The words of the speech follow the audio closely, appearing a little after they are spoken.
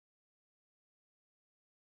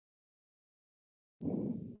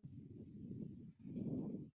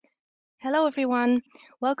Hello, everyone.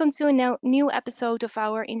 Welcome to a new episode of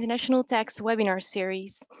our International Tax webinar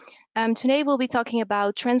series. Today, we'll be talking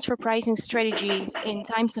about transfer pricing strategies in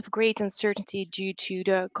times of great uncertainty due to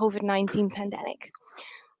the COVID-19 pandemic.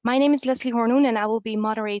 My name is Leslie Hornoon, and I will be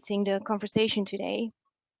moderating the conversation today.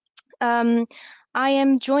 I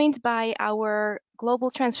am joined by our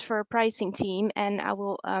global transfer pricing team, and I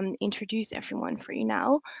will introduce everyone for you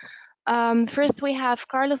now. First, we have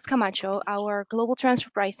Carlos Camacho, our global transfer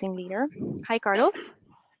pricing leader. Hi, Carlos.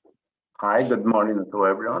 Hi, good morning to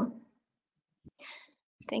everyone.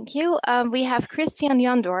 Thank you. We have Christian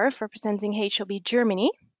Jandorf representing HLB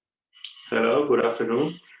Germany. Hello, good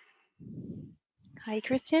afternoon. Hi,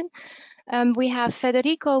 Christian. We have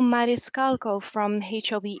Federico Mariscalco from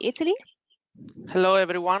HLB Italy. Hello,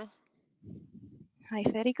 everyone. Hi,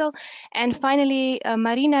 Federico. And finally,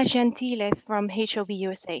 Marina Gentile from HLB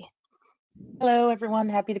USA. Hello, everyone.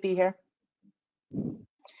 Happy to be here.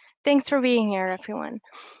 Thanks for being here, everyone.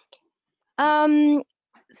 We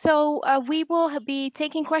will be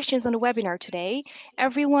taking questions on the webinar today.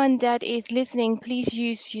 Everyone that is listening, please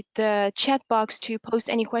use the chat box to post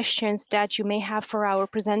any questions that you may have for our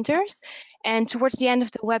presenters. And towards the end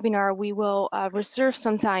of the webinar, we will reserve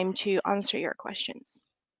some time to answer your questions.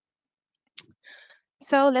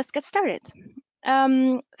 So let's get started.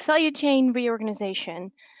 Value chain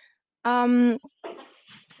reorganization.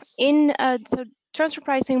 Transfer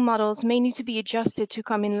pricing models may need to be adjusted to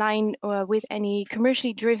come in line with any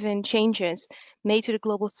commercially driven changes made to the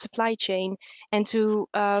global supply chain and to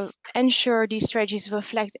ensure these strategies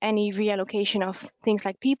reflect any reallocation of things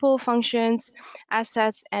like people, functions,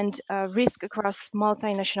 assets, and risk across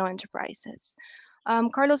multinational enterprises.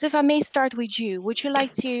 Carlos, if I may start with you, would you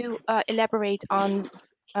like to elaborate on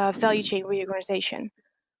value chain reorganization?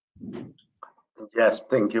 Yes,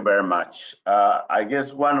 thank you very much. I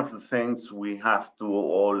guess one of the things we have to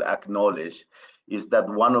all acknowledge is that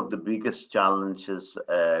one of the biggest challenges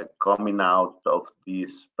coming out of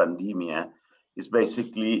this pandemic is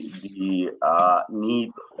basically the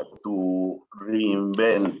need to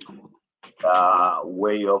reinvent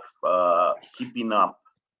way of keeping up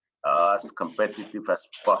as competitive as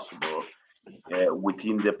possible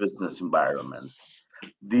within the business environment.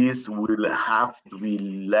 This will have to be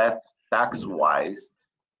led tax-wise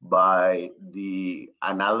by the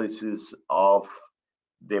analysis of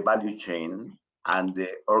the value chain and the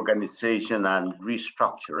organization and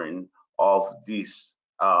restructuring of this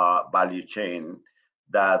value chain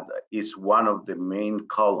that is one of the main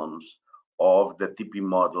columns of the TP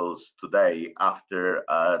models today after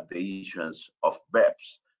the issuance of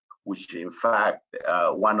BEPS, which in fact,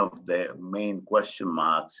 one of the main question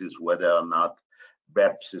marks is whether or not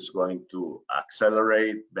BEPS is going to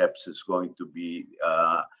accelerate, BEPS is going to be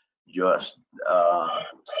just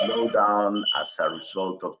slow down as a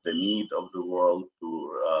result of the need of the world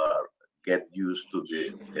to get used to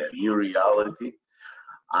the new reality.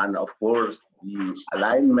 And of course, the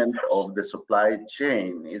alignment of the supply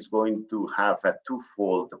chain is going to have a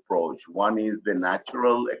twofold approach. One is the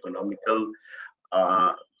natural economical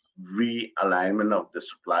realignment of the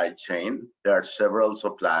supply chain. There are several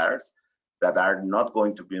suppliers that are not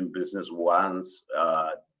going to be in business once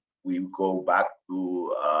we go back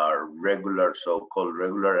to our regular, so-called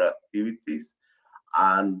regular activities.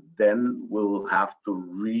 And then we'll have to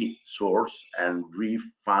resource and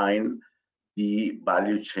refine the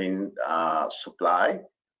value chain supply,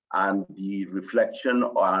 and the reflection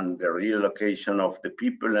on the reallocation of the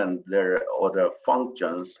people and their other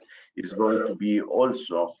functions is going to be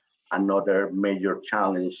also another major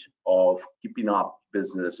challenge of keeping up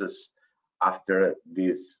businesses after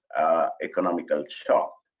this economical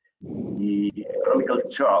shock. The economical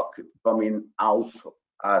shock coming out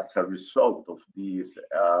as a result of this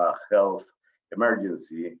health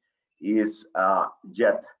emergency is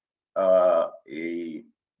yet a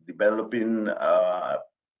developing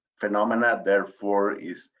phenomena. Therefore,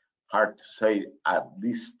 is hard to say at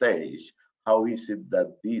this stage how is it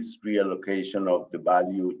that this reallocation of the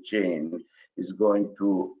value chain is going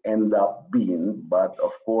to end up being. But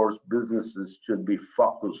of course, businesses should be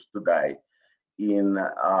focused today in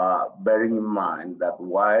bearing in mind that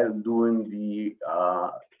while doing the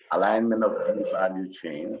alignment of the value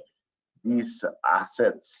chain, these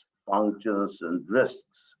assets, functions, and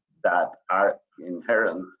risks that are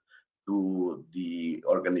inherent to the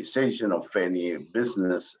organization of any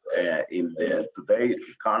business in the today's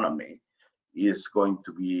economy is going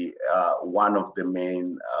to be one of the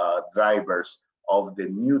main drivers of the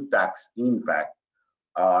new tax impact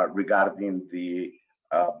regarding the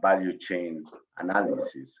value chain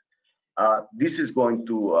analysis. This is going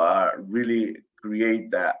to really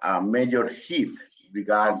create a major hit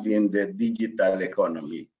regarding the digital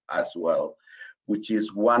economy as well, which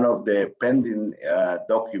is one of the pending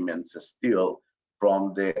documents still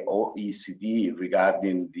from the OECD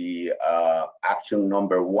regarding the action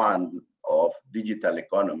number 1 of digital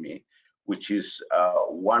economy, which is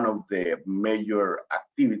one of the major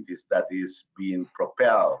activities that is being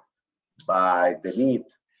propelled by the need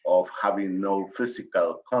of having no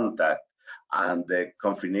physical contact and the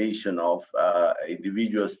confination of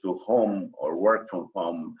individuals to home or work from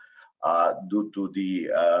home due to the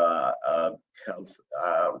health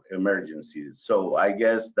emergencies. So I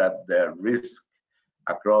guess that the risk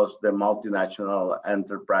across the multinational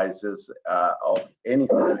enterprises of any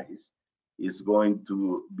size is going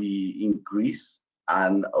to be increased.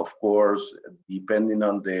 And of course, depending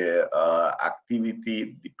on the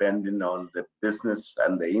activity, depending on the business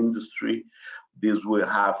and the industry, this will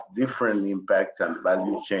have different impacts, and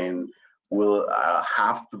value chain will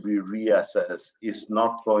have to be reassessed. It's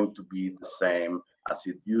not going to be the same as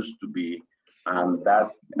it used to be, and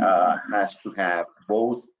that has to have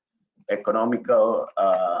both economical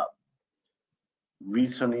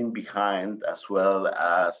reasoning behind, as well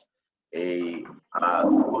as a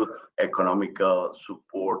good economical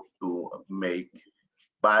support to make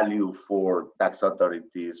value for tax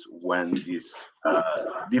authorities when these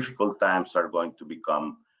difficult times are going to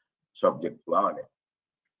become subject to audit.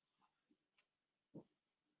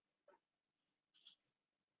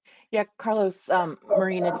 Yeah, Carlos,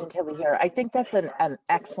 Marina Gentili here. I think that's an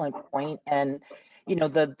excellent point. And, you know,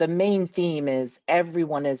 the main theme is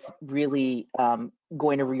everyone is really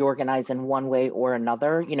going to reorganize in one way or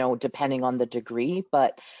another, you know, depending on the degree.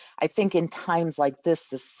 But I think in times like this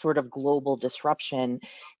sort of global disruption,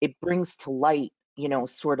 it brings to light, you know,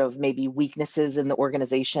 sort of maybe weaknesses in the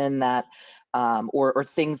organization that, or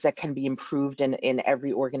things that can be improved in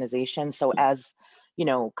every organization. So as, you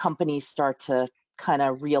know, companies start to kind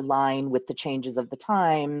of realign with the changes of the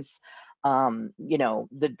times, you know,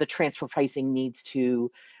 the transfer pricing needs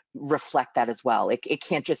to reflect that as well. It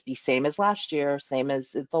can't just be same as last year, same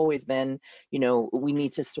as it's always been. You know, we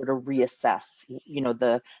need to sort of reassess, you know,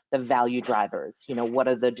 the value drivers, you know, what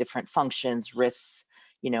are the different functions, risks,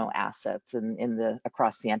 you know, assets in the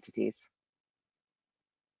across the entities.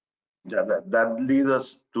 Yeah, that leads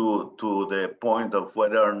us to the point of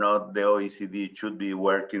whether or not the OECD should be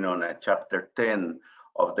working on a chapter 10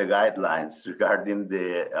 of the guidelines regarding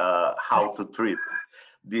the how to treat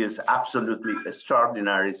these absolutely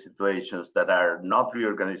extraordinary situations that are not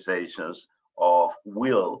reorganizations of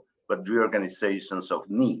will, but reorganizations of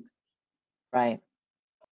need. Right.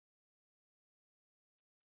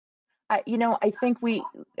 You know, I think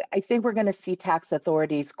we're going to see tax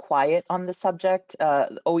authorities quiet on the subject.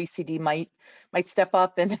 OECD might step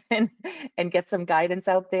up and get some guidance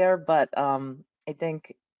out there, but I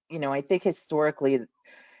think, you know, I think historically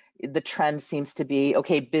the trend seems to be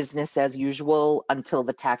okay, business as usual until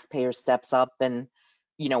the taxpayer steps up and,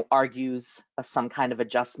 you know, argues some kind of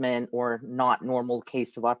adjustment or not normal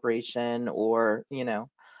case of operation, or, you know,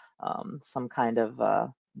 some kind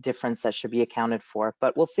of difference that should be accounted for.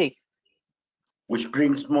 But we'll see. Which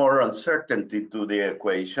brings more uncertainty to the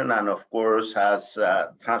equation, and of course, as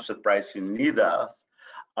transfer pricing leaders,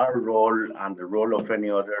 our role and the role of any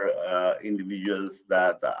other individuals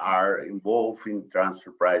that are involved in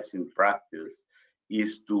transfer pricing practice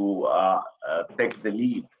is to take the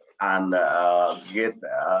lead and get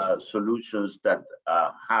solutions that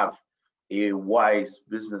have a wise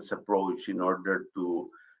business approach in order to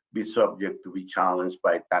be subject to be challenged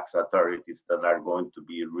by tax authorities that are going to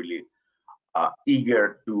be really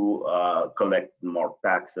eager to collect more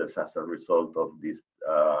taxes as a result of these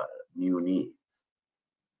new needs.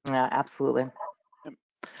 Yeah, absolutely.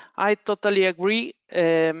 I totally agree.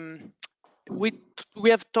 We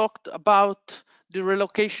have talked about the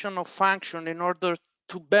relocation of function in order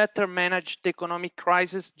to better manage the economic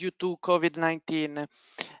crisis due to COVID-19.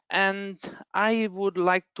 And I would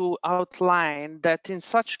like to outline that in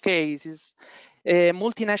such cases,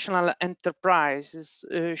 multinational enterprises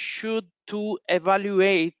should to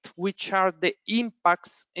evaluate which are the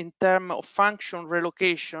impacts in terms of function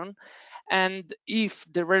relocation, and if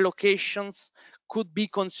the relocations could be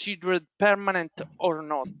considered permanent or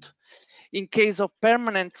not. In case of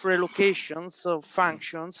permanent relocations of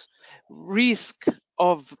functions, risk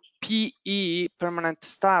of PE, permanent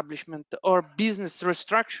establishment, or business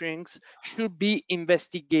restructurings should be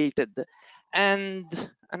investigated. And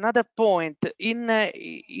another point,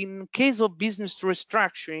 in case of business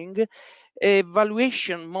restructuring,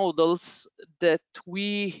 evaluation models that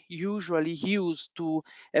we usually use to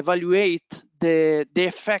evaluate the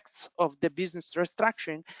effects of the business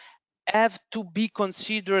restructuring have to be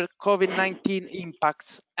considered COVID-19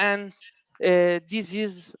 impacts. And this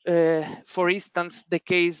is, for instance, the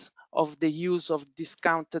case of the use of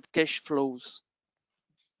discounted cash flows.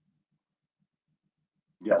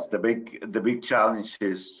 Yes, the big challenge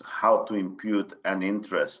is how to impute an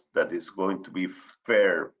interest that is going to be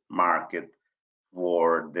fair market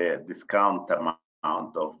for the discount amount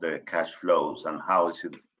of the cash flows, and how is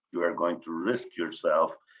it you are going to risk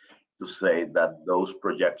yourself to say that those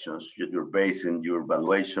projections you're basing your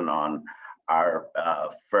valuation on are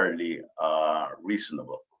fairly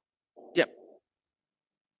reasonable. Yeah.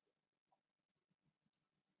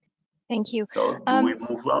 Thank you. So do we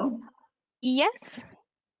move on? Yes.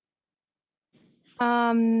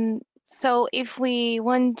 So if we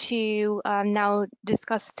want to now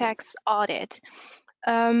discuss tax audit,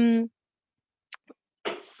 I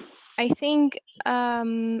think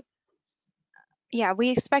yeah, we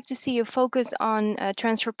expect to see a focus on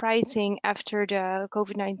transfer pricing after the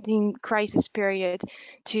COVID-19 crisis period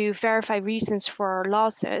to verify reasons for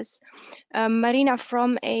losses. Marina,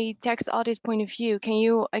 from a tax audit point of view, can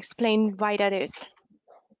you explain why that is?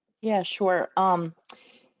 Yeah, sure.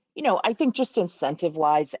 I think just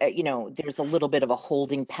incentive-wise, there's a little bit of a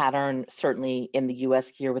holding pattern, certainly in the US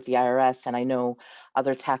here with the IRS, and I know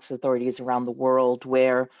other tax authorities around the world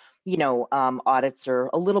where, audits are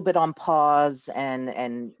a little bit on pause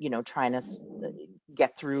and trying to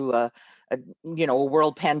get through a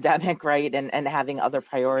world pandemic, right, and having other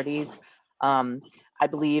priorities. I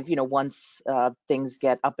believe, once things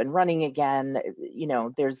get up and running again,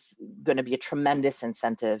 there's going to be a tremendous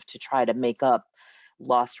incentive to try to make up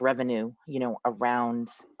lost revenue, around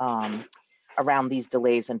these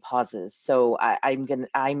delays and pauses. So I'm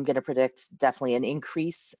gonna predict definitely an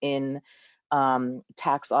increase in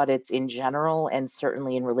tax audits in general, and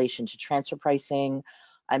certainly in relation to transfer pricing.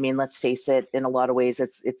 I mean, let's face it, in a lot of ways,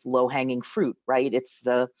 it's low-hanging fruit, right? It's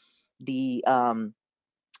the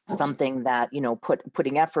something that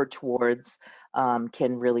putting effort towards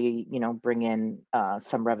can really bring in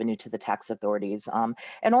some revenue to the tax authorities,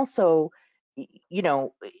 and also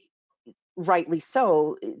rightly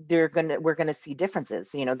so, we're gonna see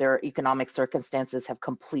differences. Their economic circumstances have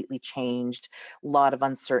completely changed, a lot of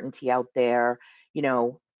uncertainty out there.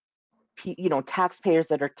 Taxpayers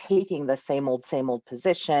that are taking the same old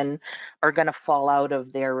position are going to fall out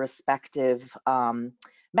of their respective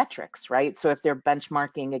metrics, right? So if they're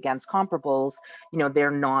benchmarking against comparables,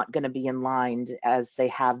 they're not going to be in line as they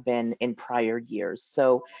have been in prior years.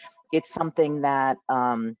 So it's something that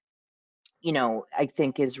I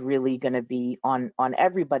think is really going to be on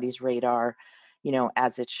everybody's radar,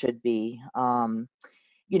 as it should be.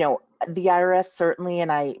 The IRS certainly,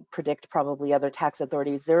 and I predict probably other tax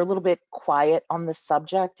authorities, they're a little bit quiet on the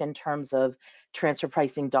subject in terms of transfer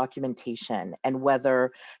pricing documentation, and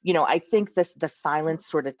whether, I think the silence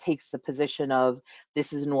sort of takes the position of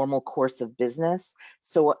this is normal course of business.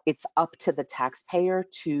 So it's up to the taxpayer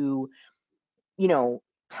to,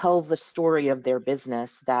 tell the story of their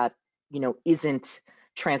business that, isn't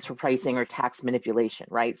transfer pricing or tax manipulation,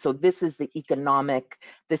 right? So this is the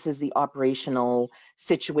operational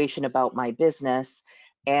situation about my business,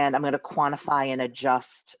 and I'm going to quantify and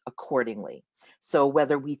adjust accordingly. So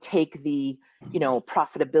whether we take the,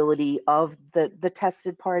 profitability of the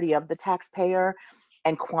tested party, of the taxpayer,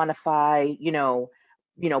 and quantify,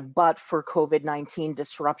 but for COVID-19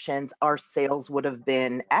 disruptions, our sales would have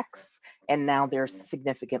been X, and now they're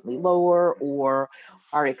significantly lower, or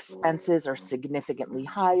our expenses are significantly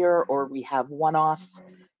higher, or we have one-off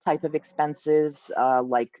type of expenses,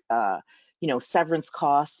 like severance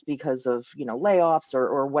costs because of layoffs,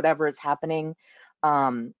 or whatever is happening.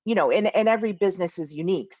 And every business is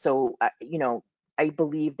unique. So I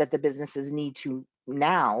believe that the businesses need to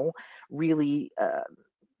now really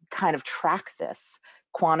kind of track this,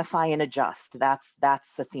 quantify and adjust. That's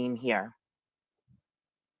the theme here.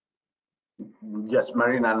 Yes,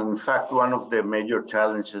 Marina, and in fact, one of the major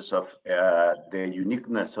challenges of the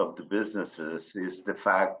uniqueness of the businesses is the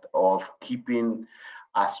fact of keeping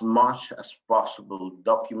as much as possible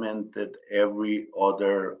documented every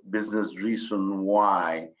other business reason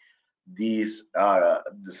why these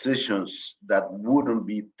decisions that wouldn't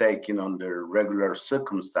be taken under regular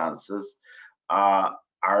circumstances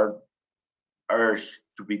are urged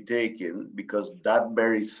to be taken, because that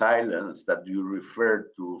very silence that you referred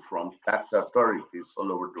to from tax authorities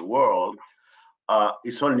all over the world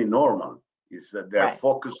is only normal. Is that they're Right.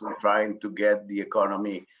 focused on trying to get the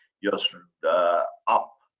economy just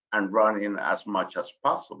up and running as much as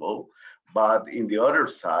possible. But in the other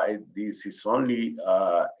side, this is only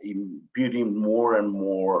imputing more and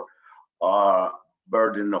more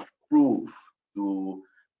burden of proof to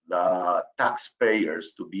the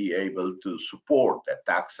taxpayers to be able to support a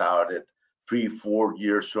tax audit 3-4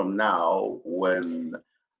 years from now, when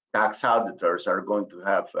tax auditors are going to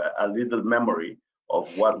have a little memory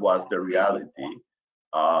of what was the reality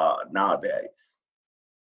nowadays.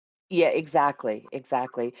 Yeah, exactly.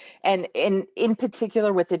 And in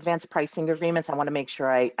particular with advanced pricing agreements, I want to make sure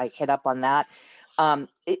I hit up on that.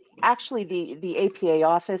 Actually, the APA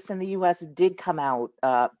office in the US did come out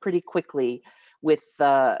pretty quickly with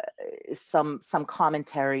some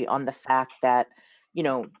commentary on the fact that,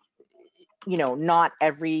 not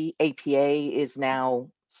every APA is now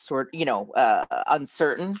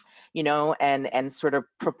uncertain, and sort of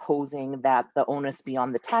proposing that the onus be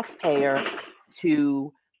on the taxpayer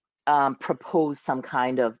to propose some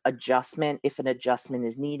kind of adjustment if an adjustment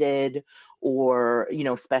is needed, or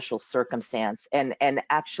special circumstance, and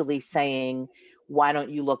actually saying, why don't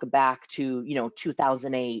you look back to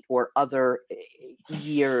 2008 or other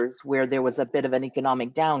years where there was a bit of an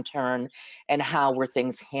economic downturn, and how were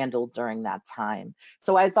things handled during that time.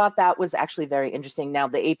 So I thought that was actually very interesting. Now,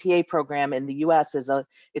 the APA program in the US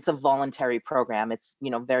it's a voluntary program. It's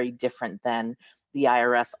very different than the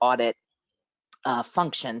IRS audit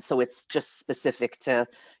function. So it's just specific to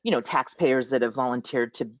taxpayers that have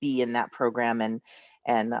volunteered to be in that program and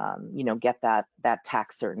get that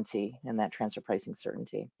tax certainty and that transfer pricing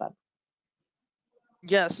certainty. But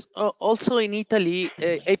Yes, also in Italy,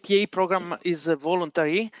 APA program is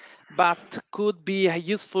voluntary, but could be a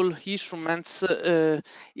useful instrument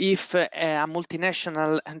if a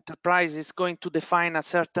multinational enterprise is going to define a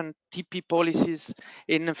certain TP policies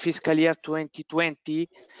in fiscal year 2020.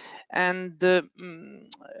 And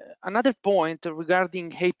another point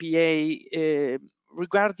regarding APA,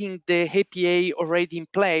 regarding the APA already in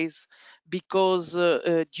place, because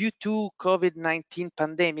due to COVID-19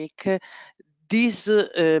 pandemic, these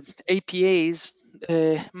APAs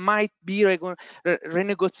might be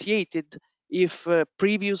renegotiated if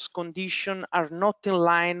previous conditions are not in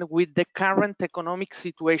line with the current economic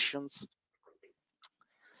situations.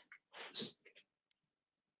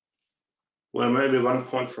 Well, maybe one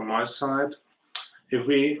point from my side. If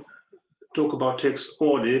we talk about tax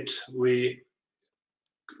audit, we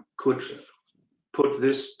could put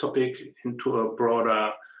this topic into a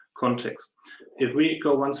broader context. If we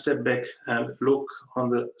go one step back and look on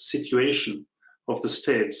the situation of the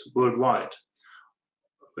states worldwide,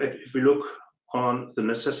 if we look on the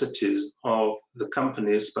necessities of the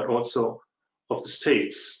companies, but also of the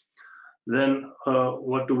states, then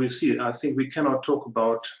what do we see? I think we cannot talk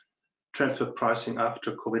about transfer pricing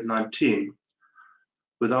after COVID-19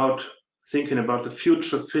 without thinking about the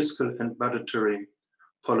future fiscal and budgetary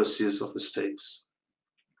policies of the states.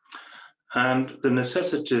 And the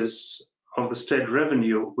necessities of the state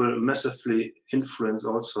revenue will massively influence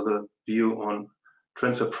also the view on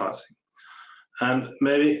transfer pricing. And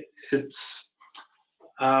maybe it's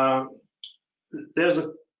there's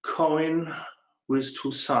a coin with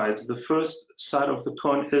two sides. The first side of the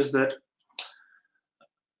coin is that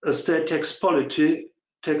a state tax policy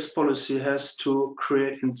has to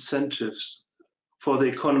create incentives for the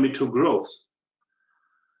economy to grow,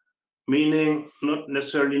 meaning not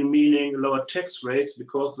necessarily meaning lower tax rates,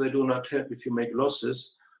 because they do not help if you make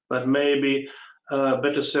losses, but maybe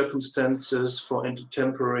better circumstances for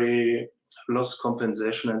temporary loss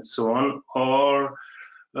compensation and so on, or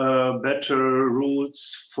better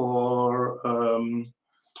rules for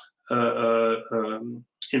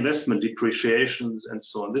investment depreciations and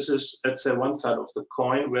so on. This is, let's say, one side of the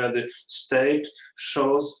coin, where the state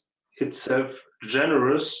shows itself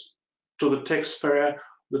generous to the taxpayer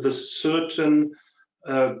with a certain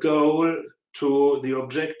goal, to the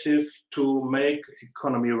objective to make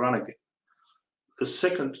economy run again. The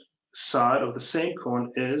second side of the same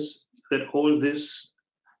coin is that all this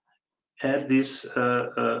at these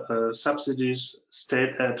subsidies,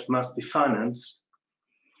 state aid must be financed,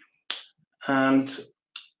 and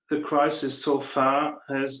the crisis so far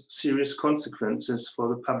has serious consequences for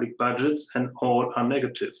the public budgets, and all are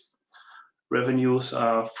negative. Revenues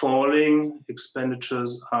are falling,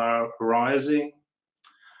 expenditures are rising,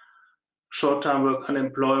 short-term work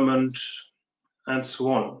unemployment, and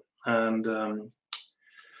so on. And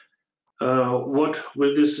what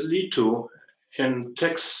will this lead to in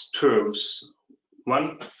tax terms?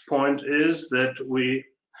 One point is that we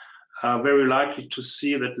are very likely to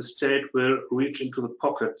see that the state will reach into the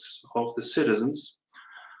pockets of the citizens.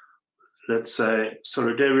 Let's say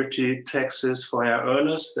solidarity taxes for higher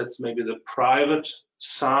earners, that's maybe the private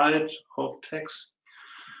side of tax.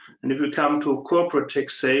 And if we come to corporate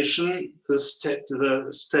taxation, the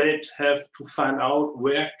state have to find out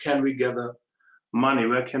where can we gather money,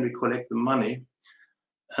 where can we collect the money.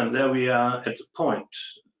 And there we are at the point.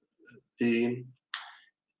 The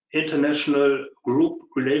international group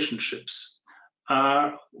relationships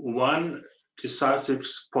are one decisive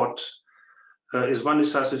spot,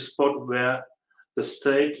 where the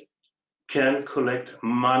state can collect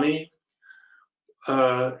money,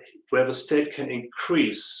 where the state can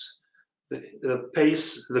increase the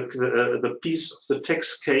piece of the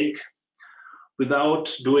tax cake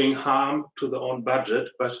without doing harm to the own budget,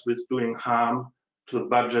 but with doing harm to the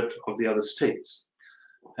budget of the other states.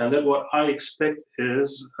 And that what I expect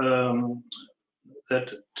is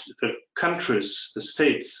that the countries, the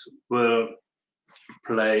states, will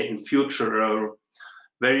play in future a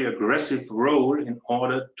very aggressive role in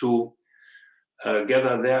order to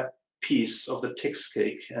gather their piece of the tax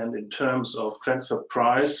cake. And in terms of transfer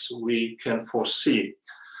price, we can foresee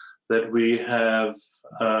that we have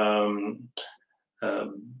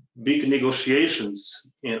big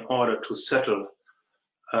negotiations in order to settle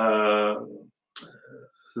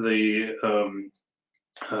the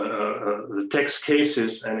tax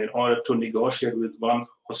cases, and in order to negotiate with one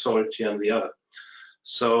authority and the other.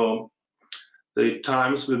 So the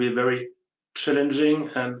times will be very challenging,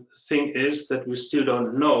 and the thing is that we still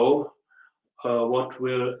don't know what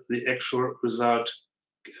will the actual result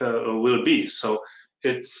will be. So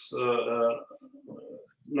it's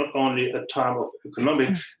not only a time of economic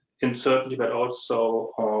uncertainty, but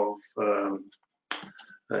also of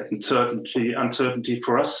uncertainty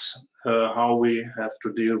for us, how we have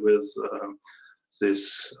to deal with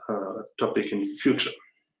this topic in the future.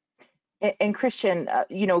 And Christian,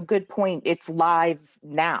 good point. It's live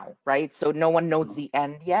now, right? So no one knows the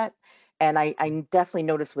end yet. And I definitely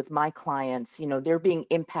notice with my clients, they're being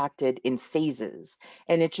impacted in phases,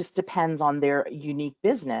 and it just depends on their unique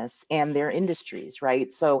business and their industries,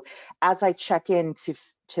 right? So as I check in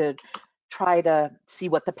to try to see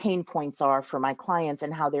what the pain points are for my clients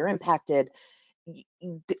and how they're impacted,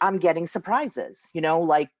 I'm getting surprises,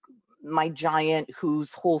 like my giant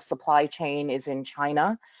whose whole supply chain is in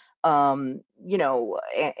China, and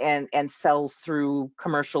sells through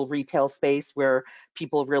commercial retail space where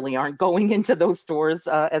people really aren't going into those stores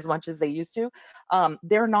as much as they used to.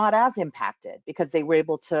 They're not as impacted because they were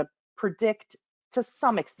able to predict to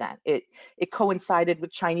some extent. It coincided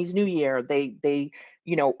with Chinese New Year. They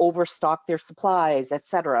overstocked their supplies,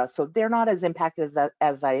 etc. So they're not as impacted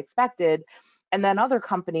as I expected. And then other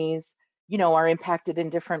companies, are impacted in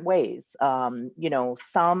different ways.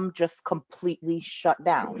 Some just completely shut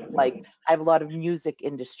down. Like I have a lot of music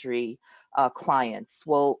industry clients.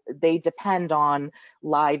 Well, they depend on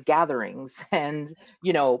live gatherings and,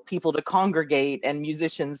 people to congregate and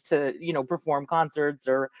musicians to, perform concerts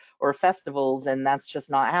or festivals. And that's just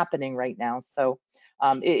not happening right now. So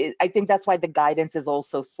I think that's why the guidance is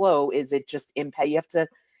also slow, is it just it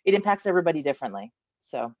impacts everybody differently.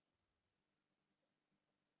 So.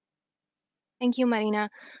 Thank you, Marina.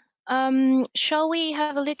 Shall we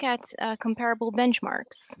have a look at comparable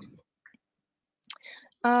benchmarks?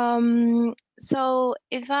 So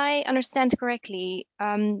if I understand correctly,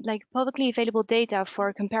 like publicly available data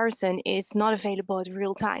for comparison is not available at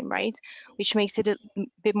real time, right? Which makes it a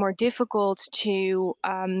bit more difficult to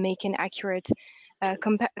make an accurate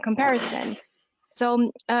comparison.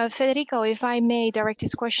 So Federico, if I may direct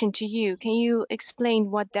this question to you, can you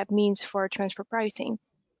explain what that means for transfer pricing?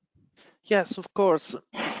 Yes, of course.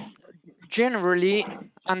 Generally,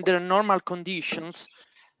 under normal conditions,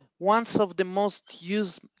 one of the most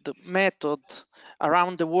used methods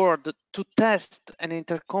around the world to test an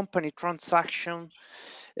intercompany transaction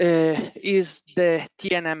is the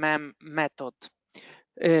TNMM method.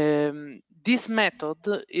 This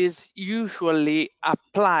method is usually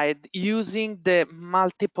applied using the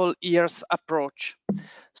multiple years approach.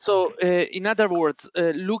 So in other words,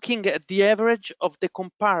 looking at the average of the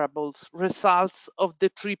comparables results of the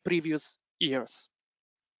 3 previous years.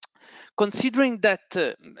 Considering that,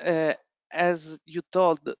 as you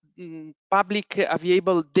told, public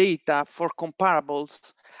available data for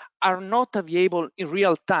comparables are not available in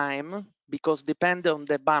real time because depend on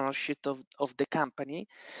the balance sheet of the company,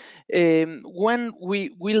 when we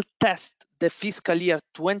will test the fiscal year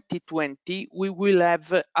 2020, we will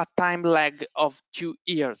have a time lag of 2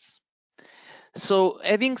 years. So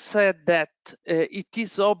having said that, it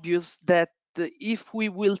is obvious that if we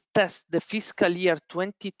will test the fiscal year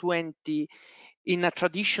 2020 in a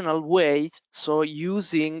traditional way, so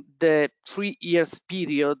using the 3 years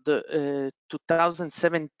period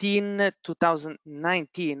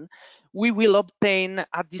 2017-2019, we will obtain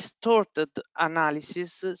a distorted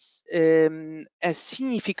analysis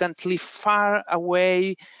significantly far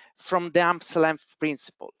away from the arm's length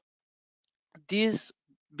principle. This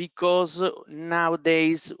because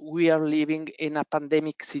nowadays we are living in a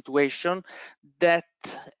pandemic situation that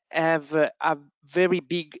have a very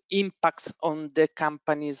big impacts on the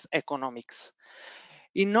company's economics.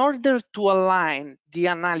 In order to align the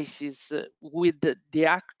analysis with the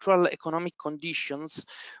actual economic conditions,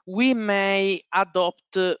 we may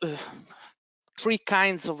adopt three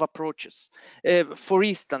kinds of approaches. For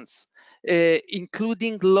instance,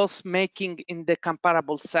 including loss making in the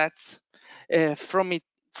comparable sets.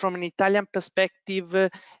 From an Italian perspective,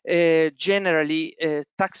 generally,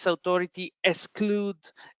 tax authority exclude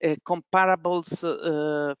comparables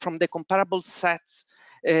from the comparable sets,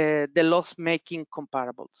 the loss-making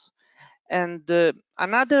comparables. And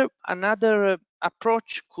another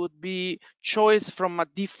approach could be choice from a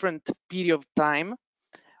different period of time,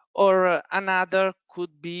 or another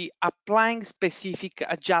could be applying specific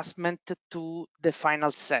adjustment to the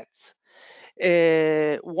final sets.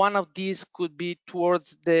 One of these could be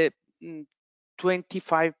towards the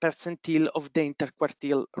 25 percentile of the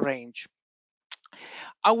interquartile range.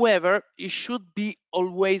 However, it should be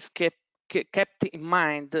always kept in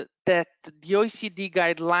mind that the OECD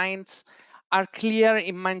guidelines are clear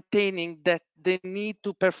in maintaining that the need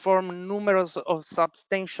to perform numerous of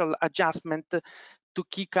substantial adjustments to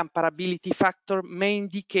key comparability factor may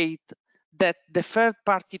indicate that the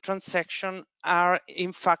third-party transactions are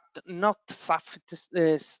in fact not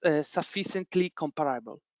sufficiently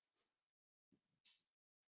comparable.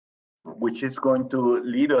 Which is going to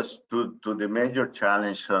lead us to the major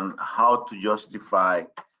challenge on how to justify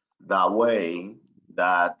the way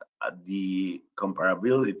that the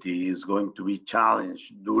comparability is going to be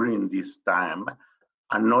challenged during this time,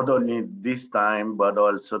 and not only this time, but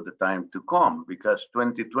also the time to come, because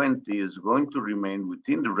 2020 is going to remain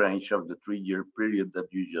within the range of the 3-year period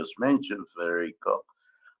that you just mentioned, Federico,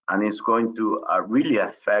 and it's going to really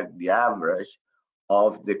affect the average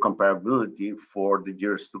of the comparability for the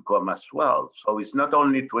years to come as well. So it's not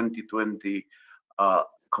only 2020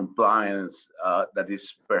 compliance that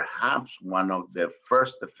is perhaps one of the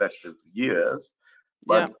first effective years,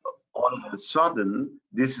 but all of a sudden,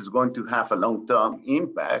 this is going to have a long-term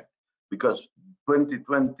impact, because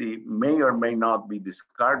 2020 may or may not be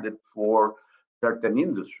discarded for certain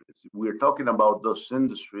industries. We're talking about those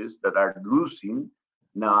industries that are losing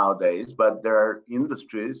nowadays, but there are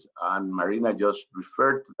industries, and Marina just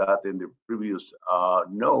referred to that in the previous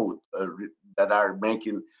note, that are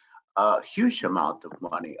making a huge amount of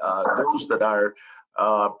money. Those that are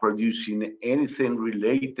producing anything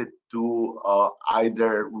related to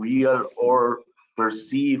either real or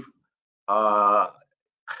perceived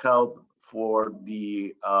help for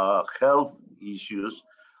the health issues,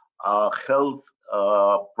 health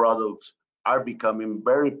products are becoming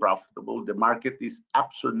very profitable. The market is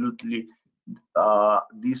absolutely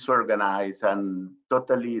disorganized and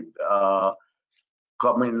totally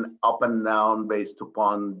coming up and down based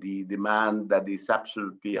upon the demand that is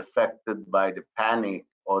absolutely affected by the panic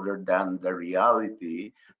other than the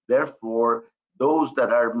reality. Therefore, those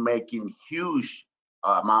that are making huge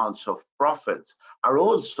amounts of profits are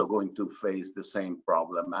also going to face the same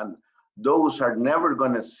problem. And those are never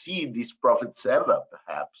going to see these profits ever,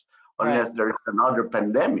 perhaps, unless there is another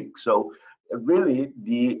pandemic. So really,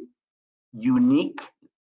 the unique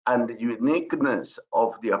and the uniqueness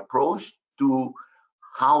of the approach to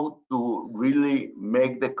how to really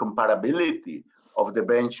make the comparability of the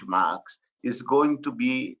benchmarks is going to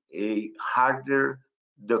be a harder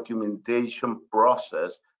documentation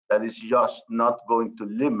process that is just not going to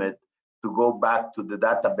limit to go back to the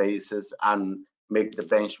databases and make the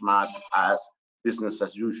benchmark as business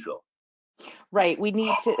as usual. Right. We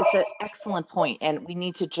need to, it's an excellent point, and we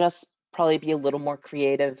need to just probably be a little more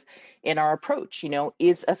creative in our approach. You know,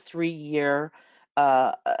 is a 3-year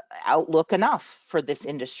outlook enough for this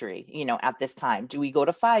industry, you know, at this time? Do we go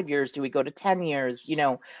to 5 years? Do we go to 10 years? You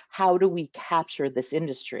know, how do we capture this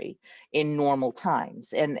industry in normal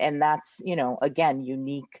times? And that's, you know, again,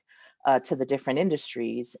 unique to the different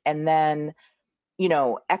industries. And then, you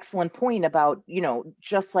know, excellent point about, you know,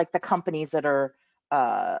 just like the companies that are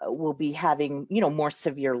will be having, you know, more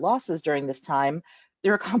severe losses during this time,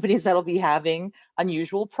 there are companies that'll be having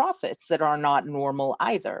unusual profits that are not normal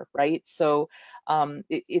either, right? So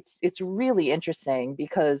it's really interesting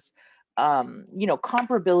because you know,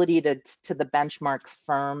 comparability to the benchmark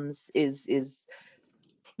firms is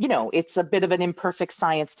you know, it's a bit of an imperfect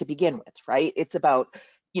science to begin with, right? It's about,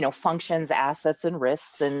 you know, functions, assets, and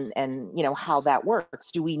risks, and you know, how that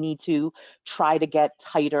works. Do we need to try to get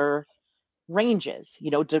tighter ranges? You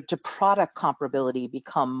know, to product comparability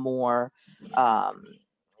become more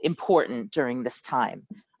important during this time?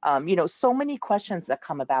 You know, so many questions that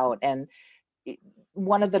come about, and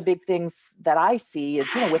one of the big things that I see is,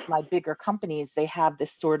 with my bigger companies, they have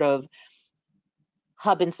this sort of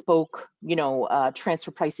hub and spoke,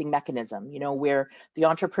 transfer pricing mechanism, where the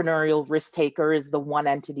entrepreneurial risk taker is the one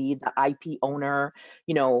entity, the IP owner,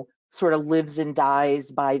 sort of lives and dies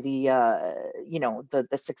by the,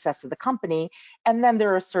 the success of the company. And then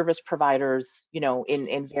there are service providers,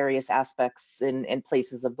 in various aspects in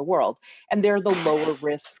places of the world. And they're the lower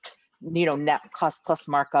risk, net cost plus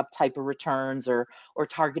markup type of returns or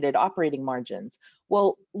targeted operating margins.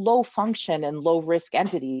 Well, low function and low risk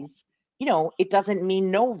entities, it doesn't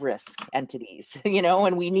mean no risk entities,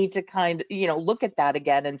 and we need to look at that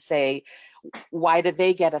again and say, why do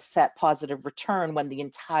they get a set positive return when the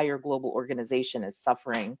entire global organization is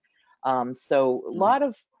suffering? So a lot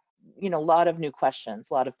of new questions,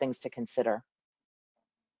 a lot of things to consider.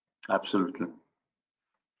 Absolutely.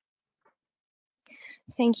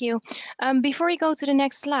 Thank you. Before we go to the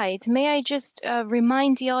next slide, may I just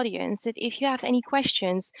remind the audience that if you have any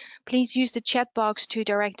questions, please use the chat box to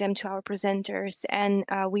direct them to our presenters, and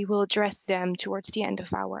we will address them towards the end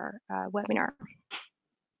of our webinar.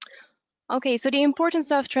 Okay, so the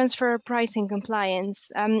importance of transfer pricing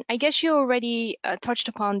compliance. I guess you already touched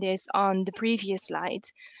upon this on the previous slide.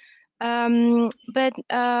 But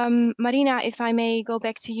Marina, if I may go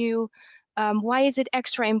back to you, why is it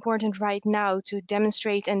extra important right now to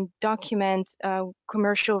demonstrate and document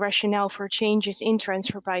commercial rationale for changes in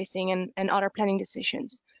transfer pricing and other planning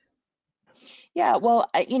decisions? Yeah, well,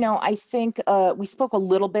 I think we spoke a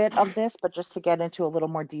little bit of this, but just to get into a little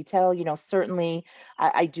more detail, certainly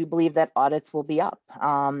I do believe that audits will be up.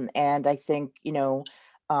 And I think,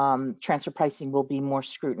 transfer pricing will be more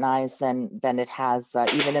scrutinized than it has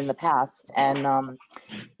even in the past. And,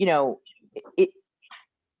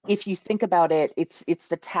 if you think about it, it's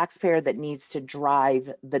the taxpayer that needs to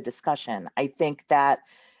drive the discussion. I think that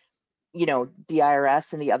the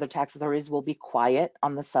IRS and the other tax authorities will be quiet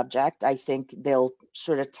on the subject. I think they'll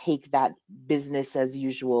sort of take that business as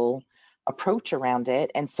usual approach around it.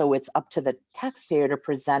 And so it's up to the taxpayer to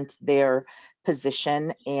present their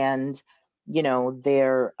position and,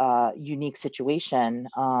 their unique situation.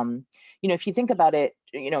 If you think about it,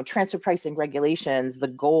 transfer pricing regulations, the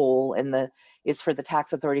goal is for the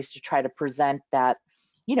tax authorities to try to present that,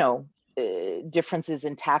 differences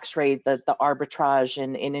in tax rate, the arbitrage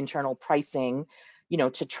in internal pricing,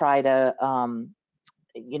 to try to,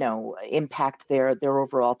 impact their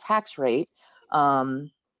overall tax rate.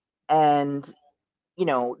 And,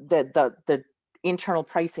 the internal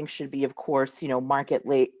pricing should be, of course, market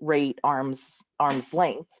rate, arm's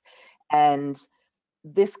length. And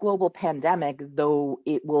this global pandemic, though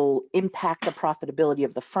it will impact the profitability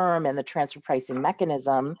of the firm and the transfer pricing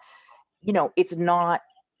mechanism, it's not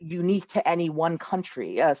unique to any one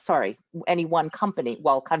country, any one company,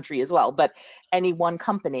 well, country as well, but any one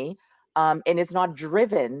company, and it's not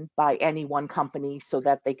driven by any one company so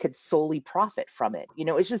that they could solely profit from it.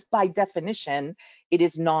 It's just by definition, it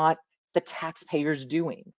is not the taxpayers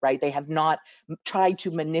doing, right? They have not tried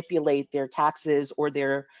to manipulate their taxes or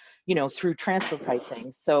their, through transfer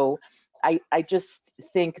pricing. So I just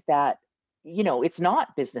think that it's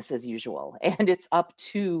not business as usual, and it's up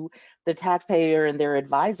to the taxpayer and their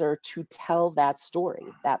advisor to tell that story,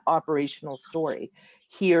 that operational story.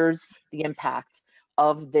 Here's the impact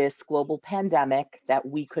of this global pandemic that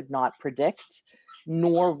we could not predict,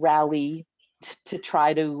 nor rally to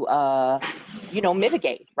try to,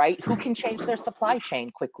 mitigate, right? Who can change their supply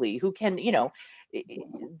chain quickly? Who can,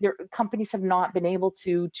 their companies have not been able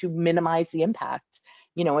to minimize the impact,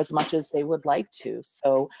 as much as they would like to.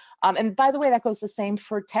 So, and by the way, that goes the same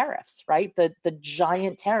for tariffs, right? The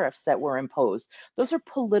giant tariffs that were imposed, those are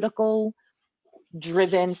political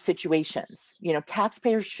driven situations.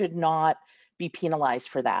 Taxpayers should not be penalized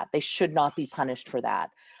for that. They should not be punished for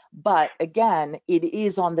that. But again, it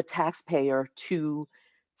is on the taxpayer to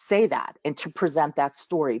say that and to present that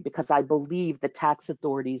story, because I believe the tax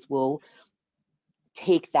authorities will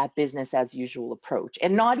take that business as usual approach,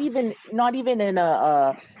 and not even in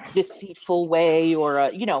a deceitful way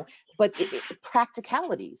or but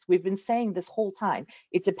practicalities. We've been saying this whole time,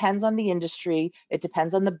 it depends on the industry, it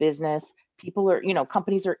depends on the business. People are,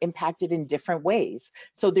 companies are impacted in different ways.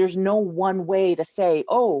 So there's no one way to say,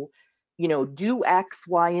 oh, do X,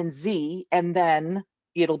 Y, and Z, and then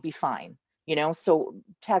it'll be fine. So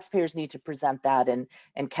taxpayers need to present that and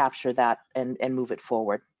capture that and move it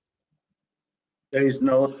forward. There is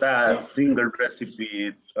no single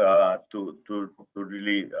recipe to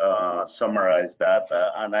really summarize that,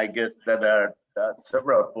 and I guess that there are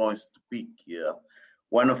several points to pick here.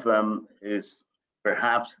 One of them is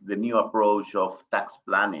perhaps the new approach of tax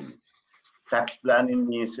planning. tax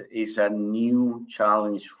planning is a new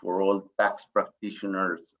challenge for all tax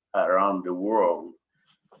practitioners around the world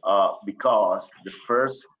because the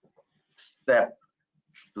first step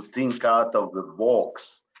to think out of the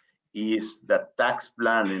box is that tax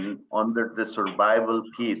planning under the survival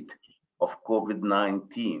kit of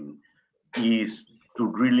COVID-19 is to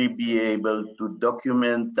really be able to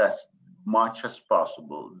document as much as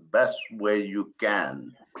possible, best way you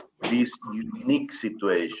can, this unique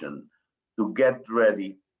situation to get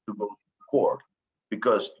ready to go to court,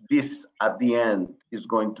 because this at the end is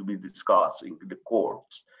going to be discussed in the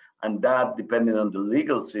courts, and that, depending on the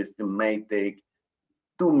legal system, may take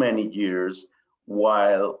too many years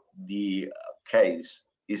while the case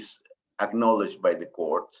is acknowledged by the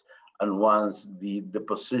courts and once the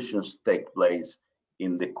depositions take place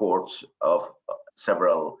in the courts of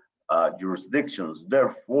several jurisdictions.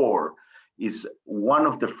 Therefore, is one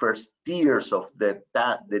of the first tiers of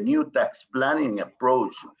the new tax planning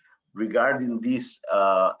approach regarding this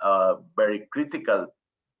very critical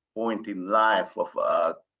point in life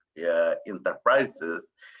of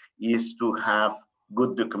enterprises is to have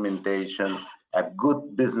good documentation, a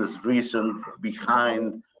good business reason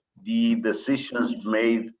behind the decisions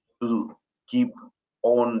made to keep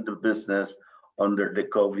on the business under the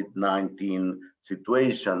COVID-19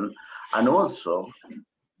 situation, and also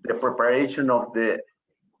the preparation of the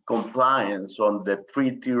compliance on the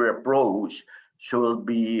three-tier approach should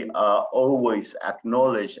be always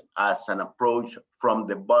acknowledged as an approach from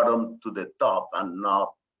the bottom to the top and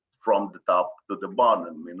not from the top to the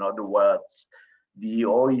bottom. In other words, the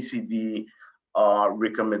OECD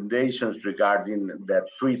recommendations regarding the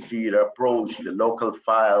three-tier approach, the local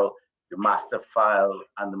file, the master file,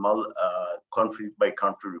 and the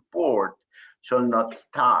country-by-country report shall not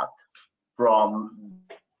start from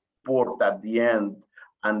report at the end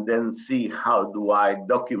and then see how do I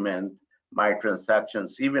document my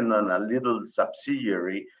transactions, even on a little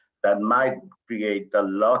subsidiary that might create a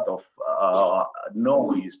lot of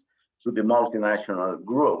noise to the multinational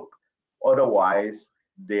group. Otherwise,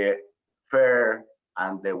 the fair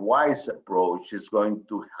and the wise approach is going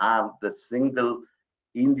to have the single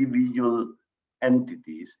individual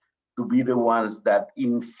entities to be the ones that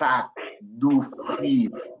in fact do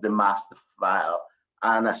feed the master file.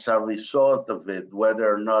 And as a result of it,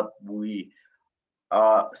 whether or not we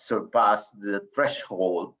surpass the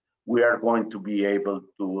threshold, we are going to be able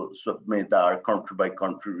to submit our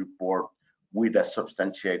country-by-country report with a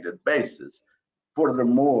substantiated basis.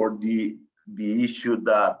 Furthermore, the issue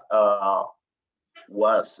that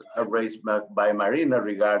was raised by Marina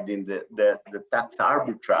regarding the tax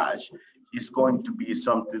arbitrage is going to be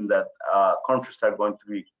something that countries are going to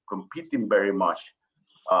be competing very much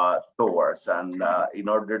towards, and in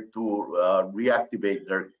order to reactivate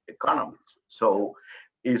their economies. So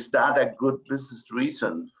is that a good business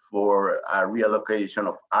reason for a reallocation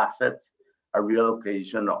of assets, a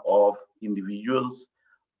reallocation of individuals,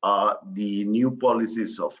 the new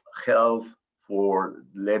policies of health for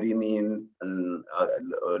letting in and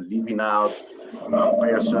leaving out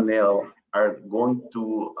personnel are going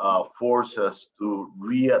to force us to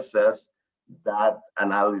reassess that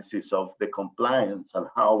analysis of the compliance, and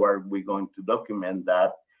how are we going to document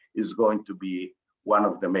that is going to be one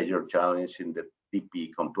of the major challenges in the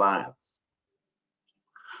TP compliance.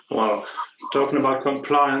 Well, talking about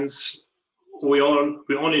compliance, we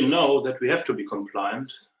only know that we have to be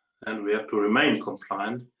compliant and we have to remain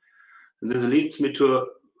compliant. And this leads me to a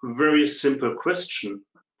very simple question.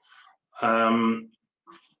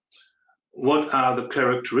 What are the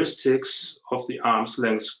characteristics of the arm's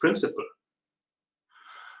length principle?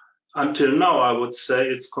 Until now, I would say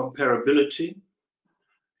it's comparability,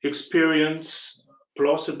 experience,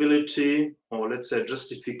 plausibility, or let's say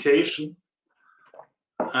justification,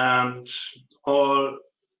 and all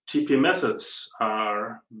TP methods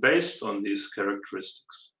are based on these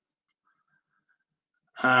characteristics.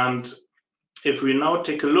 And if we now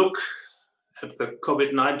take a look at the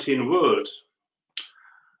COVID-19 world,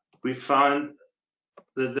 we find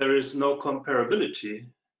that there is no comparability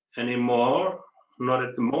anymore, not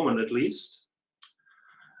at the moment at least,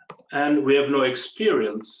 and we have no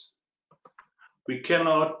experience. We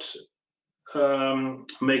cannot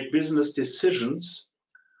make business decisions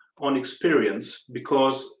on experience,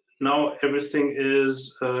 because now everything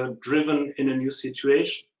is driven in a new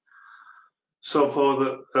situation. So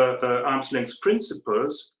for the arm's length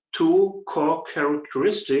principles, two core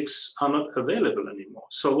characteristics are not available anymore.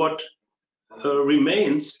 So what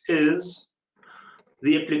remains is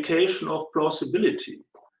the application of plausibility.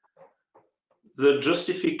 the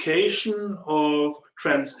justification of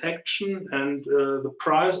transaction and the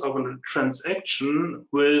price of a transaction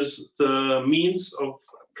with the means of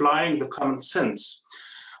applying the common sense.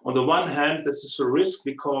 On the one hand, this is a risk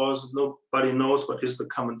because nobody knows what is the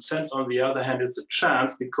common sense. On the other hand, it's a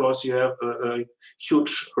chance because you have a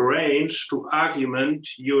huge range to argument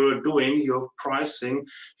you're doing, your pricing,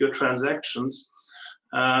 your transactions.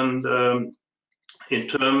 And in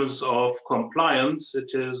terms of compliance, it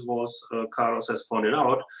is what Carlos has pointed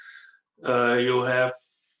out. You have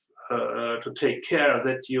to take care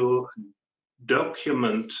that you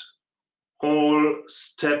document all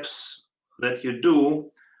steps that you do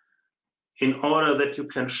in order that you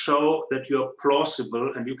can show that you are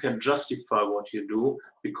plausible and you can justify what you do,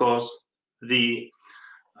 because the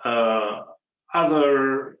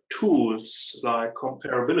other tools like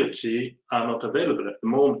comparability are not available at the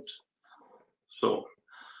moment. So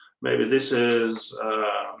maybe this is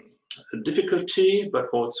a difficulty, but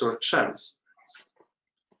also a chance.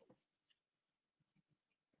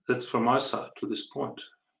 That's from my side to this point.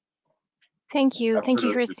 Thank you,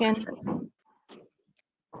 Absolutely. Christian.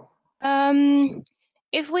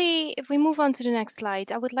 If we move on to the next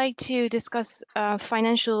slide, I would like to discuss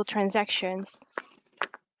financial transactions.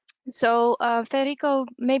 So Federico,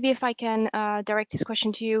 maybe if I can direct this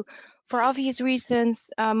question to you. For obvious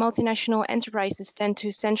reasons, multinational enterprises tend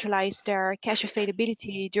to centralize their cash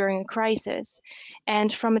availability during a crisis.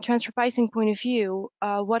 And from a transfer pricing point of view,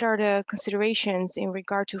 what are the considerations in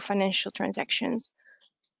regard to financial transactions?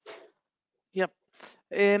 Yep.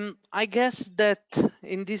 I guess that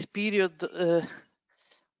in this period,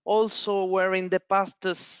 also where in the past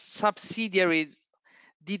the subsidiaries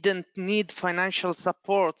didn't need financial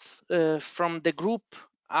support from the group,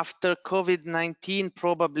 after COVID-19,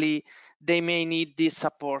 probably they may need this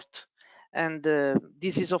support. And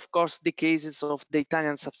this is, of course, the cases of the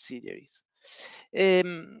Italian subsidiaries.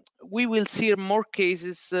 We will see more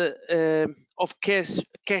cases of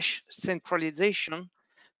cash centralization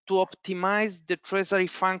to optimize the treasury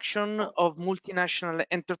function of multinational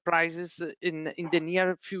enterprises in the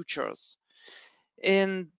near futures.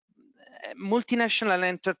 And multinational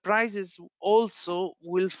enterprises also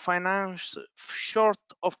will finance short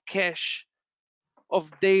of cash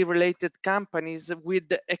of their related companies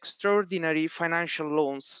with extraordinary financial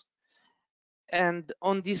loans. And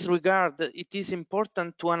on this regard, it is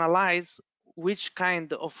important to analyze which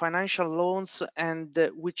kind of financial loans and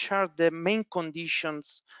which are the main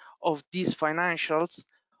conditions of these financials,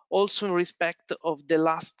 also in respect of the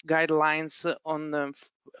last guidelines on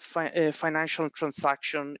financial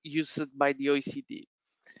transaction used by the OECD.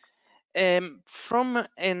 From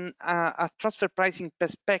a transfer pricing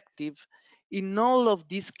perspective, in all of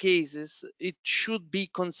these cases, it should be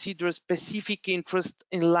considered specific interest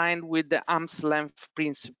in line with the arm's length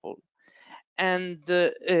principle. And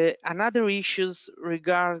another issues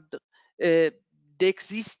regard the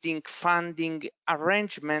existing funding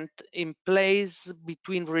arrangement in place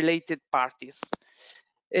between related parties.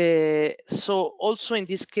 So also in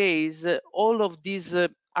this case, all of these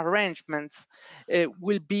arrangements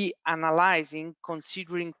will be analyzing,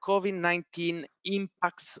 considering COVID-19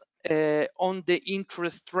 impacts on the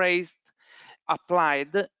interest rates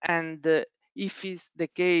applied, and if it's the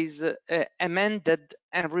case, amended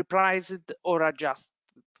and repriced or adjusted.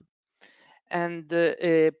 And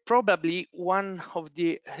probably one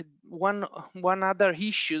other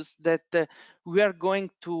issues that we are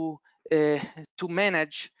going to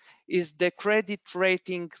manage is the credit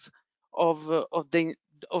ratings of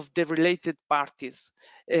the related parties.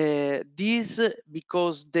 This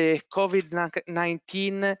because the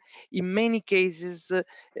COVID-19 in many cases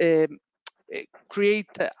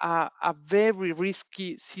create a very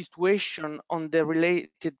risky situation on the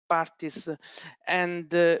related parties, and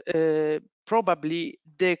probably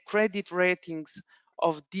the credit ratings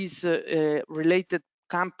of these related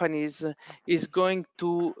companies is going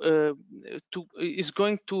to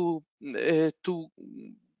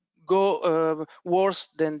go worse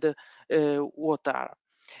than the what are.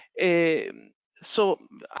 So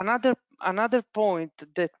another point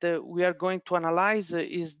that we are going to analyze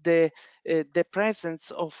is the presence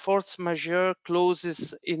of force majeure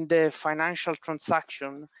clauses in the financial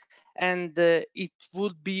transaction, and it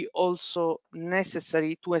would be also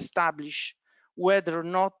necessary to establish whether or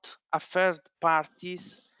not a third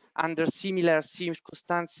parties under similar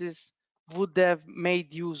circumstances would have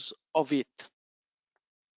made use of it.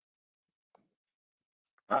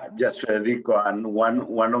 Yes, Federico, and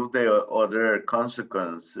one of the other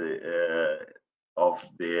consequences of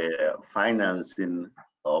the financing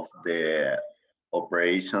of the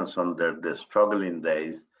operations under the struggling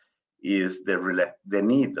days is the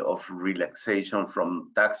need of relaxation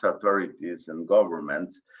from tax authorities and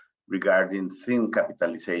governments regarding thin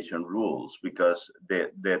capitalization rules, because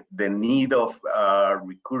the need of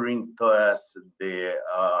recurring towards the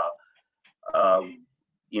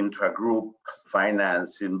intragroup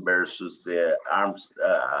financing versus the arms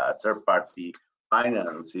third-party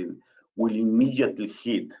financing will immediately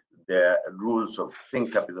hit the rules of thin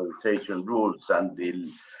capitalization rules and the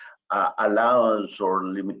allowance or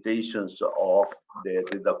limitations of the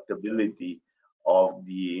deductibility of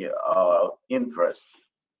the interest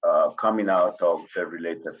coming out of the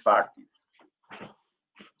related parties.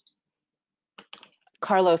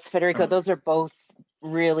 Carlos, Federico, those are both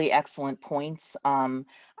really excellent points.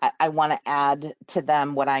 I want to add to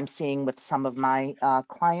them what I'm seeing with some of my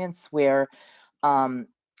clients where,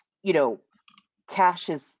 you know, cash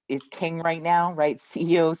is king right now, right?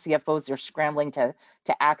 CEOs, CFOs are scrambling to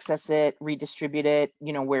access it, redistribute it,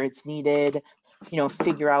 you know, where it's needed, you know,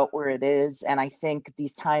 figure out where it is. And I think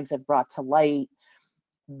these times have brought to light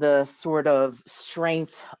the sort of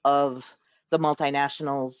strength of the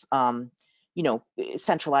multinationals, you know,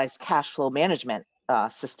 centralized cash flow management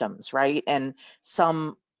systems, right? And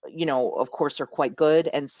some, you know, of course, are quite good,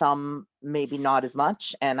 and some maybe not as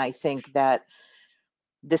much. And I think that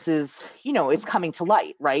this is, you know, is coming to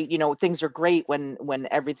light, right? You know, things are great when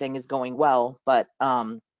everything is going well, but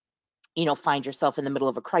you know, find yourself in the middle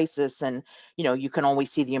of a crisis, and you know, you can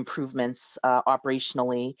always see the improvements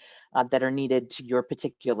operationally that are needed to your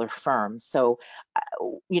particular firm. So,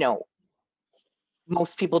 you know,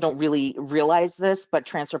 most people don't really realize this, but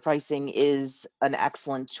transfer pricing is an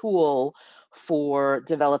excellent tool for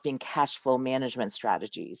developing cash flow management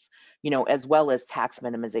strategies, you know, as well as tax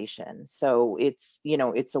minimization. So it's, you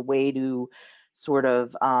know, it's a way to sort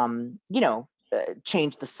of, you know,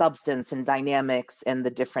 change the substance and dynamics and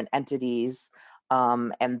the different entities,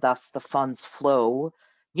 and thus the funds flow,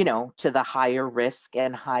 you know, to the higher risk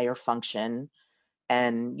and higher function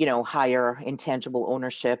and, you know, higher intangible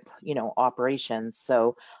ownership, you know, operations.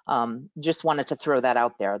 So just wanted to throw that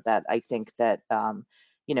out there, that I think that,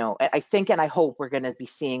 you know, I think and I hope we're going to be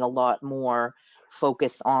seeing a lot more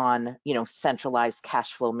focus on, you know, centralized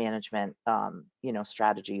cash flow management, you know,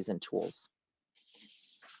 strategies and tools.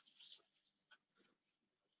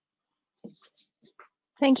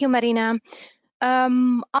 Thank you, Marina.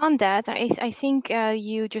 On that, I think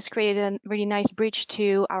you just created a really nice bridge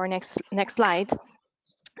to our next slide.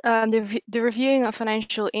 The reviewing of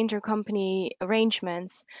financial intercompany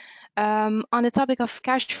arrangements. On the topic of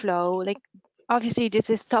cash flow, like obviously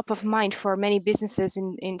this is top of mind for many businesses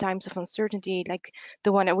in times of uncertainty, like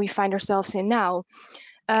the one that we find ourselves in now.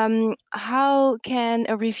 How can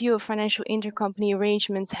a review of financial intercompany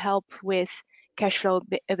arrangements help with cash flow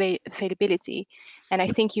availability? And I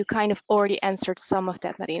think you kind of already answered some of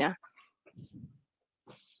that, Marina.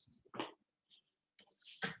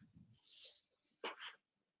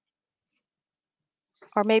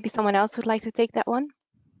 Or maybe someone else would like to take that one.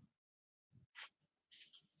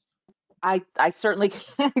 I certainly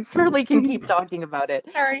I certainly can keep talking about it.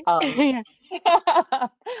 Sorry. I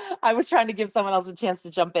was trying to give someone else a chance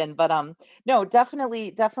to jump in, but no,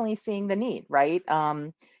 definitely seeing the need, right?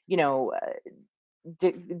 You know,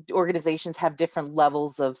 organizations have different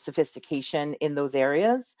levels of sophistication in those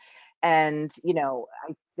areas, and you know,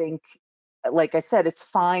 I think, like I said, it's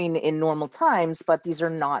fine in normal times, but these are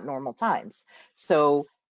not normal times. So,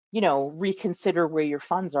 you know, reconsider where your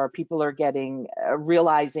funds are. People are getting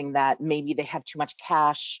realizing that maybe they have too much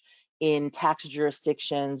cash in tax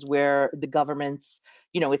jurisdictions where the government's,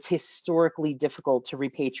 you know, it's historically difficult to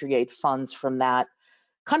repatriate funds from that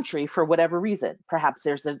country for whatever reason. Perhaps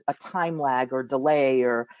there's a time lag or delay,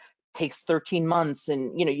 or takes 13 months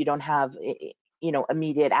and, you know, you don't have, you know,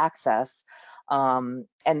 immediate access. And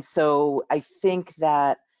so I think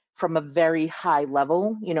that from a very high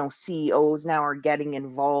level, you know, CEOs now are getting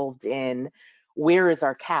involved in where is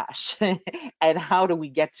our cash and how do we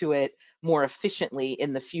get to it more efficiently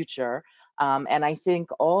in the future. And I think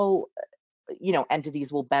all, you know,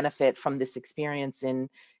 entities will benefit from this experience in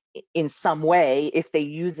some way if they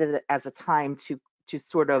use it as a time to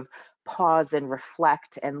sort of pause and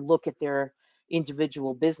reflect and look at their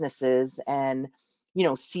individual businesses and, you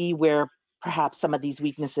know, see where perhaps some of these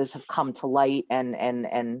weaknesses have come to light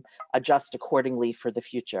and adjust accordingly for the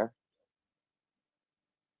future.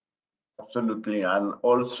 Absolutely, and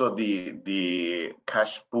also the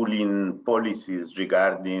cash pooling policies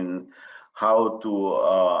regarding how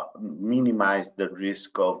to minimize the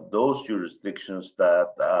risk of those jurisdictions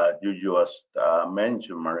that you just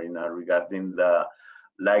mentioned, Marina, regarding the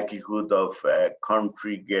likelihood of a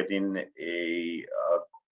country getting a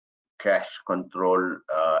cash control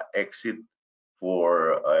exit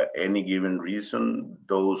for any given reason.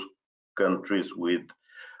 Those countries with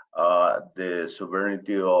the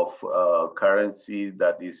sovereignty of currency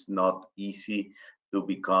that is not easy to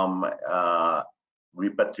become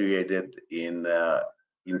repatriated in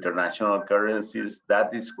international currencies,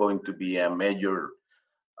 that is going to be a major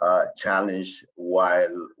challenge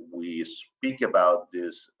while we speak about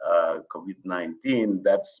this COVID-19.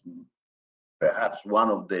 That's perhaps one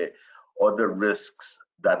of the other risks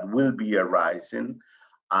that will be arising.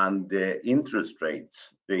 And the interest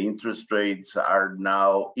rates. The interest rates are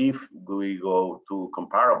now, if we go to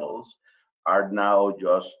comparables, are now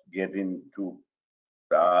just getting to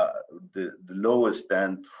the lowest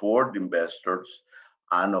end for the investors.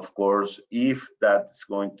 And of course, if that's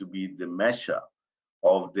going to be the measure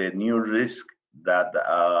of the new risk that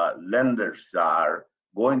lenders are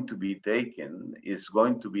going to be taking, is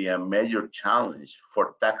going to be a major challenge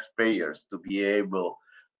for taxpayers to be able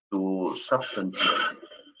to substantiate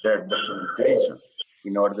their documentation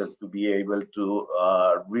in order to be able to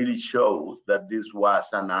really show that this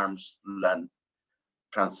was an arm's length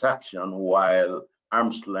transaction, while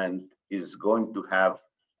arm's length is going to have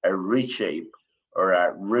a reshape or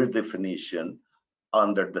a redefinition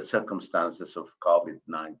under the circumstances of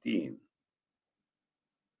COVID-19.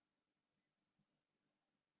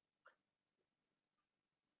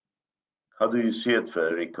 How do you see it,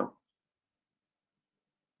 Federico?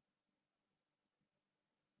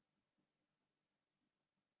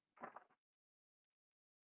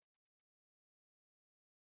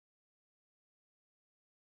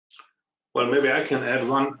 Well, maybe I can add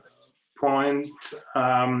one point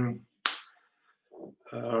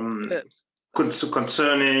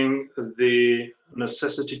concerning the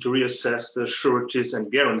necessity to reassess the sureties and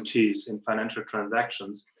guarantees in financial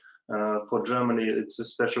transactions. For Germany, it's a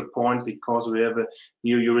special point because we have a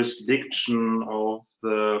new jurisdiction of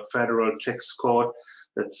the Federal Tax Court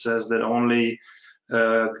that says that only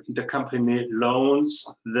intercompany loans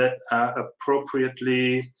that are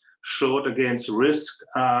appropriately short against risk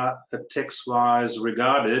are tax-wise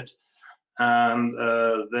regarded, and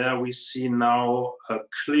there we see now a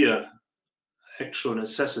clear actual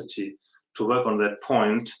necessity to work on that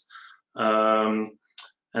point.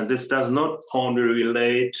 And this does not only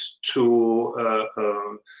relate to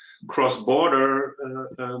cross-border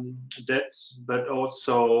debts, but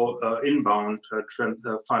also inbound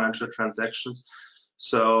financial transactions.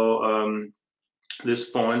 So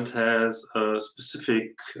this point has a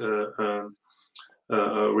specific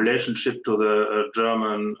relationship to the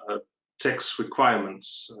German tax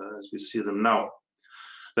requirements as we see them now.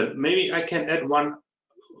 But maybe I can add one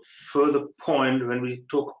further point when we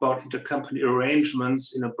talk about intercompany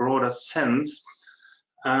arrangements in a broader sense.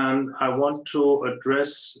 And I want to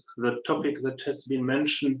address the topic that has been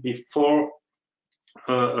mentioned before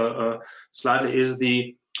slightly, is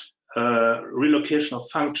the relocation of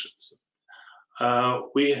functions.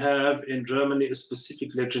 We have in Germany a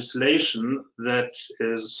specific legislation that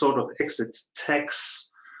is a sort of exit tax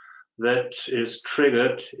that is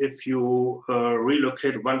triggered if you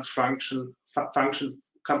relocate one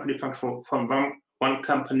company function from one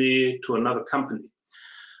company to another company.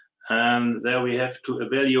 And there we have to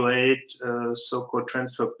evaluate so-called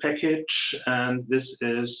transfer package, and this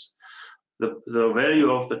is the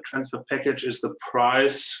value of the transfer package is the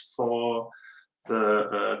price for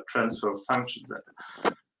the transfer function.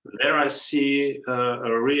 There I see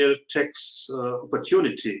a real tax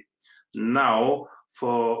opportunity now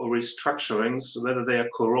for restructurings, whether they are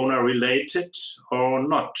Corona related or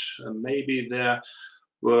not. Maybe there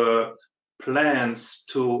were plans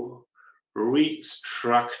to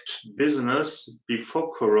restruct business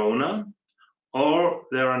before Corona, or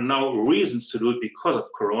there are now reasons to do it because of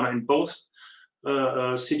Corona. In both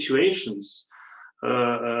situations,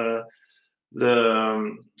 the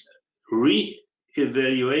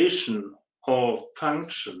re-evaluation of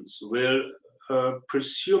functions will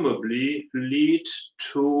presumably lead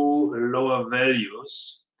to lower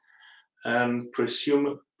values and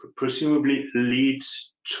presumably lead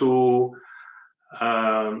to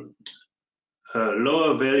a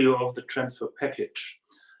lower value of the transfer package.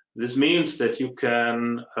 This means that you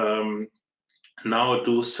can now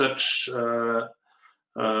do such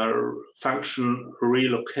function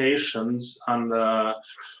relocations under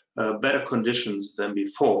better conditions than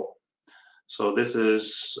before. So this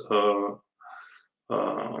is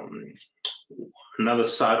another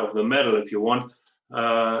side of the medal, if you want.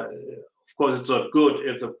 Of course, it's not good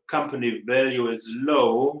if the company value is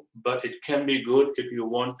low, but it can be good if you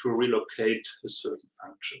want to relocate certain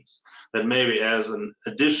functions. That maybe as an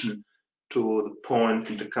addition to the point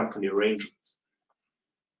in the company arrangements.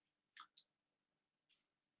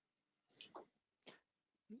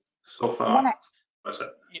 so far.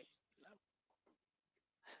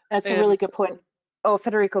 That's a really good point. Oh,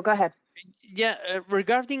 Federico, go ahead. Yeah,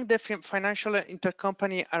 regarding the financial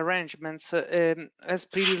intercompany arrangements, as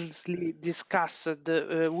previously discussed,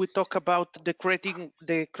 we talk about the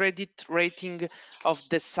credit rating of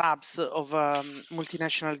the subs of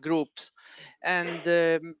multinational groups.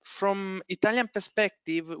 And from Italian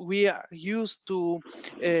perspective, we are used to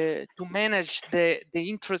manage the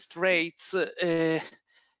interest rates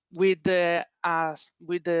with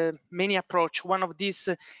many approach. One of these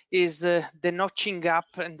is the notching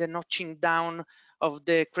up and the notching down of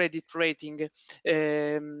the credit rating.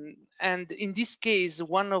 And in this case,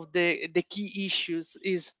 one of the key issues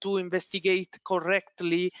is to investigate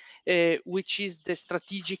correctly which is the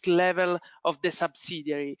strategic level of the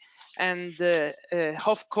subsidiary. And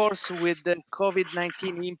of course, with the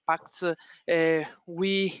COVID-19 impacts,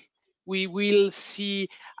 we will see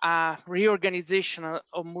a reorganization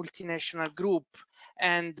of multinational group,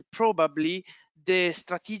 and probably the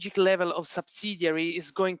strategic level of subsidiary is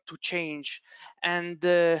going to change. And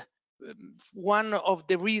one of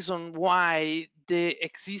the reasons why the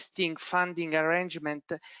existing funding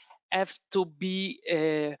arrangement have to be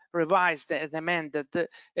revised and amended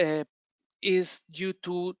is due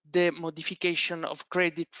to the modification of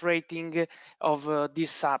credit rating of these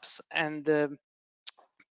subs.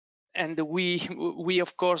 And we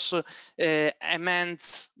of course amend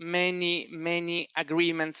many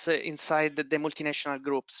agreements inside the multinational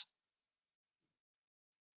groups.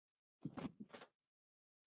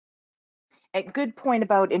 A good point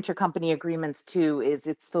about intercompany agreements too is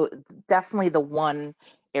it's definitely the one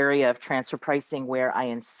area of transfer pricing where I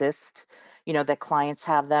insist, that clients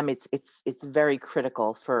have them. It's very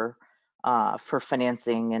critical for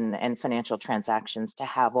financing and financial transactions to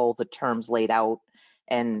have all the terms laid out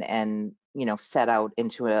and set out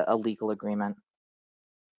into a legal agreement.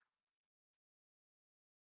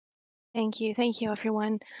 Thank you,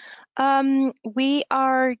 everyone. We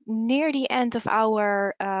are near the end of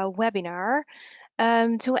our webinar.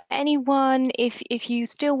 To anyone, if you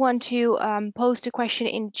still want to post a question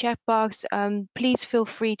in the chat box, please feel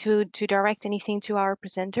free to direct anything to our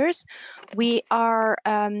presenters. We are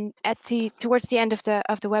towards the end of the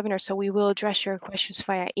webinar, so we will address your questions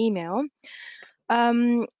via email.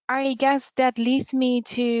 I guess that leads me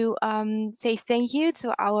to say thank you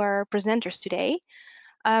to our presenters today.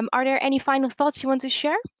 Are there any final thoughts you want to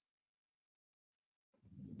share?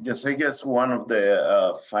 Yes, I guess one of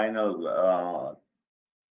the final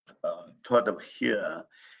thought of here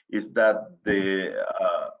is that the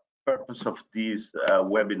purpose of this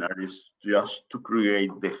webinar is just to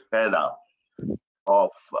create the header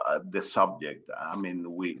of the subject. I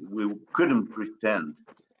mean, we couldn't pretend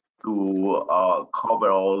to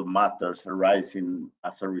cover all matters arising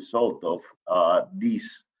as a result of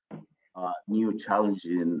this new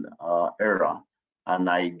challenging era. And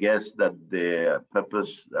I guess that the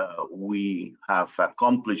purpose we have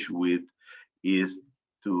accomplished with is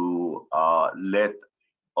to let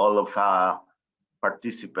all of our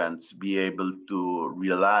participants be able to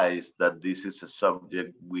realize that this is a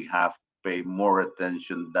subject we have to pay more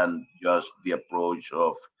attention than just the approach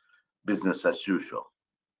of business as usual.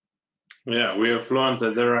 Yeah, we have learned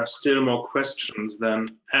that there are still more questions than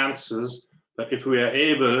answers, but if we are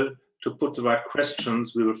able to put the right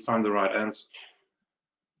questions, we will find the right answer.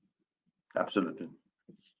 Absolutely.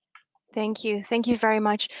 Thank you very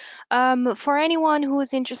much. For anyone who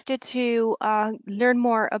is interested to learn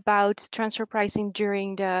more about transfer pricing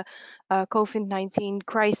during the COVID-19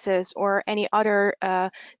 crisis or any other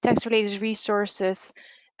tax-related resources,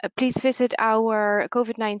 please visit our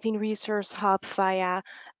COVID-19 resource hub via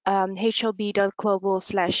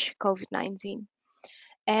hlb.global/COVID-19.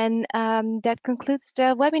 And that concludes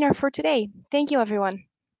the webinar for today. Thank you, everyone.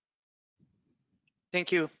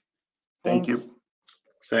 Thank you. Thank you. Thanks.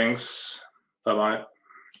 Thanks. Bye-bye.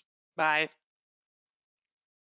 Bye.